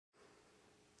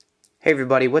Hey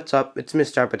everybody, what's up? It's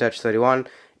Mr. iPodTouch31.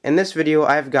 In this video,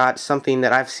 I've got something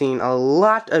that I've seen a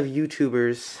lot of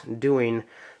YouTubers doing,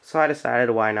 so I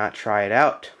decided why not try it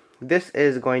out. This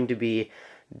is going to be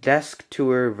Desk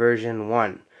Tour version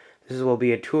 1. This will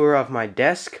be a tour of my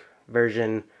desk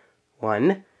version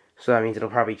 1, so that means it'll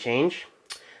probably change.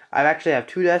 I actually have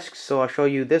two desks, so I'll show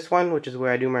you this one, which is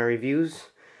where I do my reviews,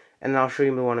 and then I'll show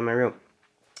you the one in my room.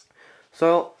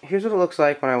 So, here's what it looks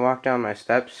like when I walk down my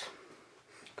steps.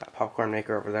 Got a popcorn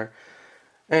maker over there.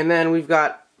 And then we've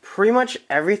got pretty much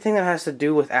everything that has to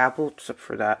do with Apple, except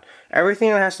for that.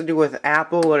 Everything that has to do with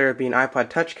Apple, whether it be an iPod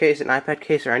Touch case, an iPad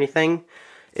case, or anything,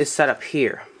 is set up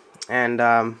here. And,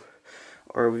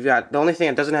 or we've got, the only thing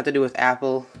that doesn't have to do with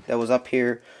Apple that was up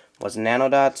here was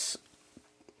Nanodots.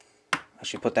 I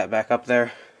should put that back up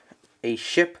there. A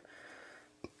ship,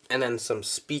 and then some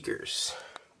speakers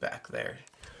back there.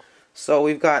 So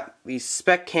we've got the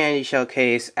Spec Candy Shell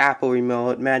case, Apple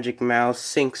remote, Magic Mouse,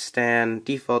 Sync stand,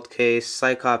 default case,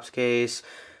 Cyclops case,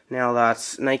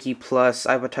 Nanodots, Nike Plus,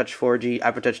 iPod Touch 4G,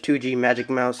 iPod Touch 2G, Magic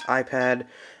Mouse, iPad.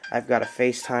 I've got a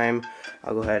FaceTime.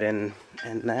 I'll go ahead and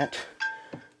end that.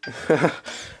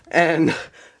 And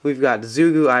we've got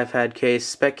Zugu iPad case,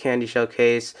 Spec Candy Shell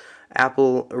case,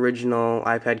 Apple original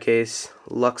iPad case,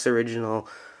 Lux original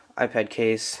iPad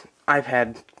case,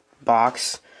 iPad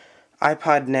box,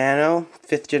 iPod Nano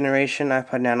 5th generation,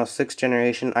 iPod Nano 6th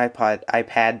generation,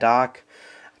 iPad dock,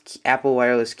 Apple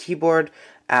wireless keyboard,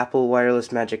 Apple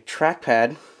wireless Magic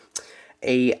trackpad,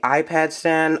 a iPad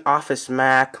stand, Office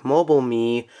Mac, Mobile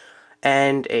Me,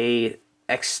 and a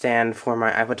X stand for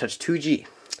my iPod Touch 2G.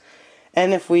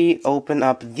 And if we open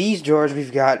up these drawers,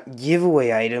 we've got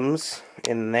giveaway items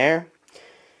in there.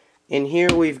 In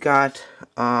here we've got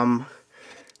a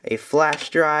flash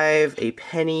drive, a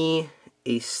penny,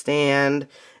 a stand,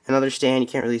 another stand you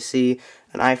can't really see,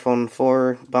 an iPhone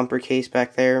 4 bumper case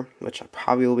back there, which I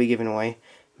probably will be giving away.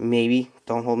 Maybe.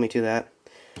 Don't hold me to that.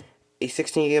 A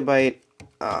 16GB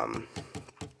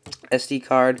SD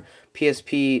card,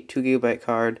 PSP 2GB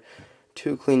card,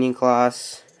 2 cleaning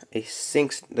cloths, a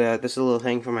sink, this is a little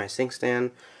thing for my sink stand,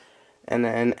 and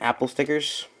then Apple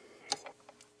stickers.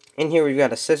 In here we've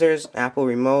got a scissors, Apple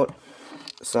remote,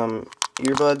 some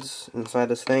earbuds inside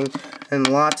this thing, and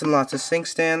lots of sink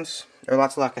stands, or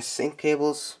lots of sink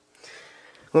cables.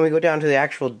 When we go down to the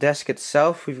actual desk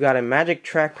itself, we've got a Magic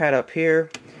trackpad up here.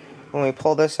 When we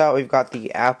pull this out, we've got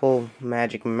the Apple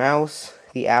Magic Mouse,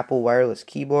 the Apple wireless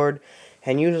keyboard,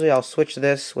 and usually I'll switch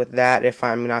this with that if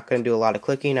I'm not going to do a lot of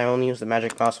clicking. I only use the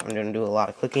Magic Mouse if I'm going to do a lot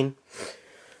of clicking.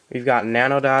 We've got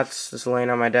Nanodots, this is laying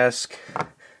on my desk,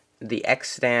 the X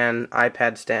stand,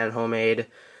 iPad stand, homemade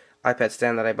iPad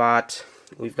stand that I bought.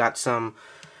 We've got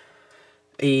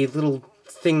a little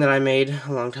thing that I made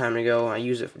a long time ago. I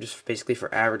use it just basically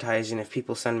for advertising. If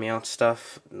people send me out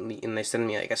stuff and they send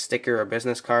me like a sticker or a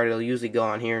business card, it'll usually go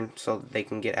on here so they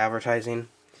can get advertising.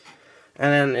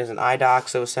 And then there's an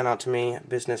iDock that was sent out to me, a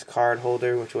business card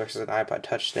holder which works as an iPod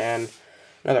Touch stand,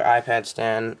 another iPad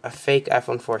stand, a fake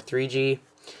iPhone 4 3G,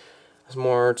 there's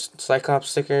more Cyclops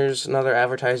stickers, another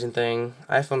advertising thing,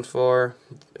 iPhone 4,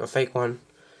 a fake one.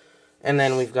 And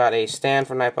then we've got a stand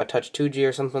for an iPod Touch 2G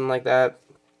or something like that,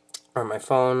 or my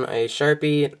phone, a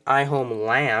Sharpie, an iHome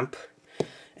lamp,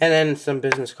 and then some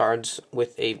business cards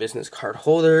with a business card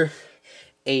holder,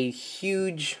 a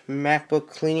huge MacBook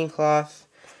cleaning cloth.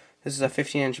 This is a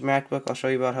 15-inch MacBook. I'll show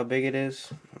you about how big it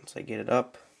is once I get it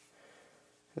up.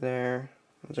 There.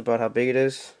 That's about how big it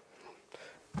is.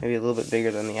 Maybe a little bit bigger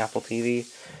than the Apple TV.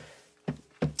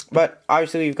 But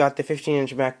obviously we've got the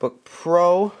 15-inch MacBook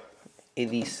Pro,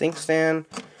 the sync stand.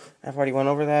 I've already went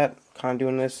over that. Kind of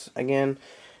doing this again.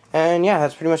 And yeah,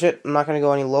 that's pretty much it. I'm not going to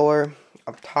go any lower.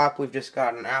 Up top we've just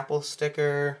got an Apple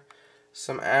sticker,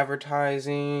 some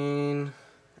advertising,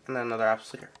 and then another Apple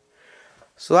sticker.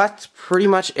 So that's pretty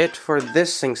much it for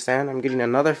this sync stand. I'm getting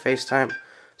another FaceTime.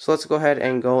 So let's go ahead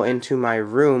and go into my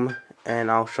room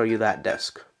and I'll show you that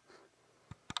desk.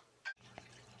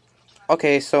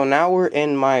 Okay, so now we're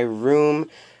in my room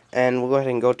and we'll go ahead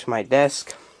and go to my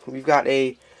desk. We've got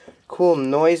a cool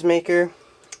noise maker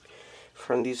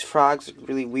from these frogs,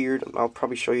 really weird. I'll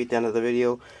probably show you at the end of the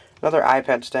video. Another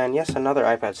iPad stand, yes, another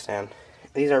iPad stand.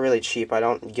 These are really cheap, I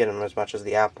don't get them as much as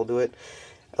the Apple do it.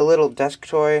 A little desk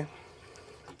toy.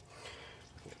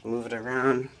 Move it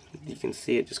around, you can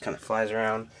see it just kind of flies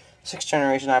around. 6th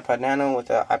generation iPod Nano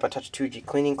with a iPod Touch 2G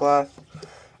cleaning cloth.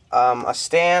 A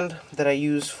stand that I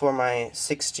use for my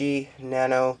 6G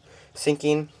Nano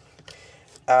syncing.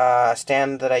 A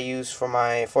stand that I use for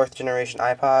my 4th generation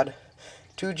iPod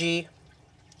 2G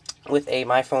with a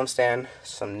my phone stand,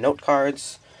 some note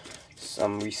cards,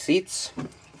 some receipts,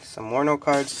 some more note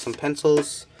cards, some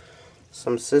pencils,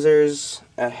 some scissors,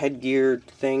 a headgear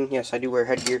thing. Yes, I do wear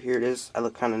headgear. Here it is. I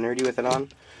look kind of nerdy with it on.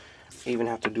 I even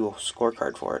have to do a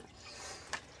scorecard for it.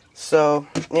 So,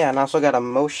 yeah, and I also got a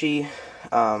Moshi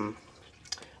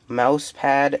mouse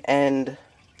pad and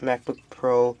MacBook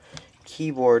Pro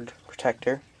keyboard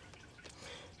protector.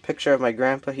 Picture of my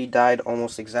grandpa. He died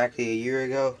almost exactly a year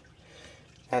ago.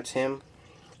 That's him.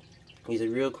 He's a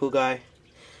real cool guy.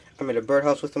 I made a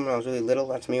birdhouse with him when I was really little.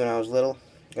 That's me when I was little.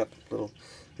 Got a little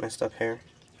messed up hair.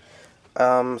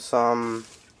 Some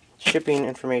shipping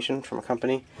information from a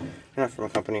company. Not from a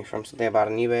company, from something I bought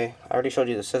on eBay. I already showed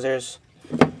you the scissors.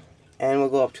 And we'll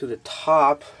go up to the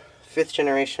top. 5th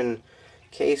generation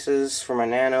cases for my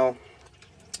Nano.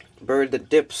 Bird that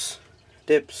dips.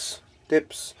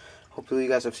 Hopefully you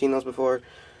guys have seen those before.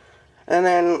 And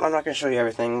then, I'm not going to show you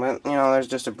everything, but, you know, there's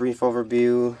just a brief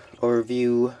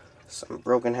overview, some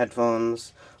broken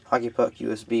headphones, hockey puck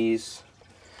USBs,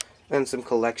 and some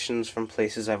collections from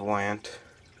places I've went.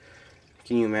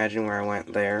 Can you imagine where I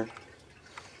went there?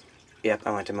 Yep,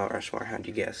 I went to Mount Rushmore, how'd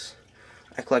you guess?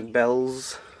 I collect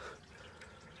bells.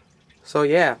 So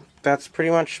yeah, that's pretty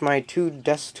much my 2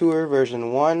 desk tour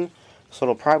version 1. So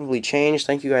it'll probably change.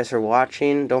 Thank you guys for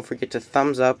watching. Don't forget to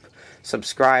thumbs up,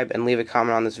 subscribe, and leave a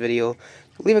comment on this video.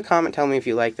 Leave a comment, tell me if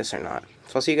you like this or not.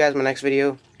 So I'll see you guys in my next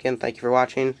video. Again, thank you for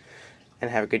watching,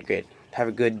 and have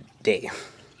a good day.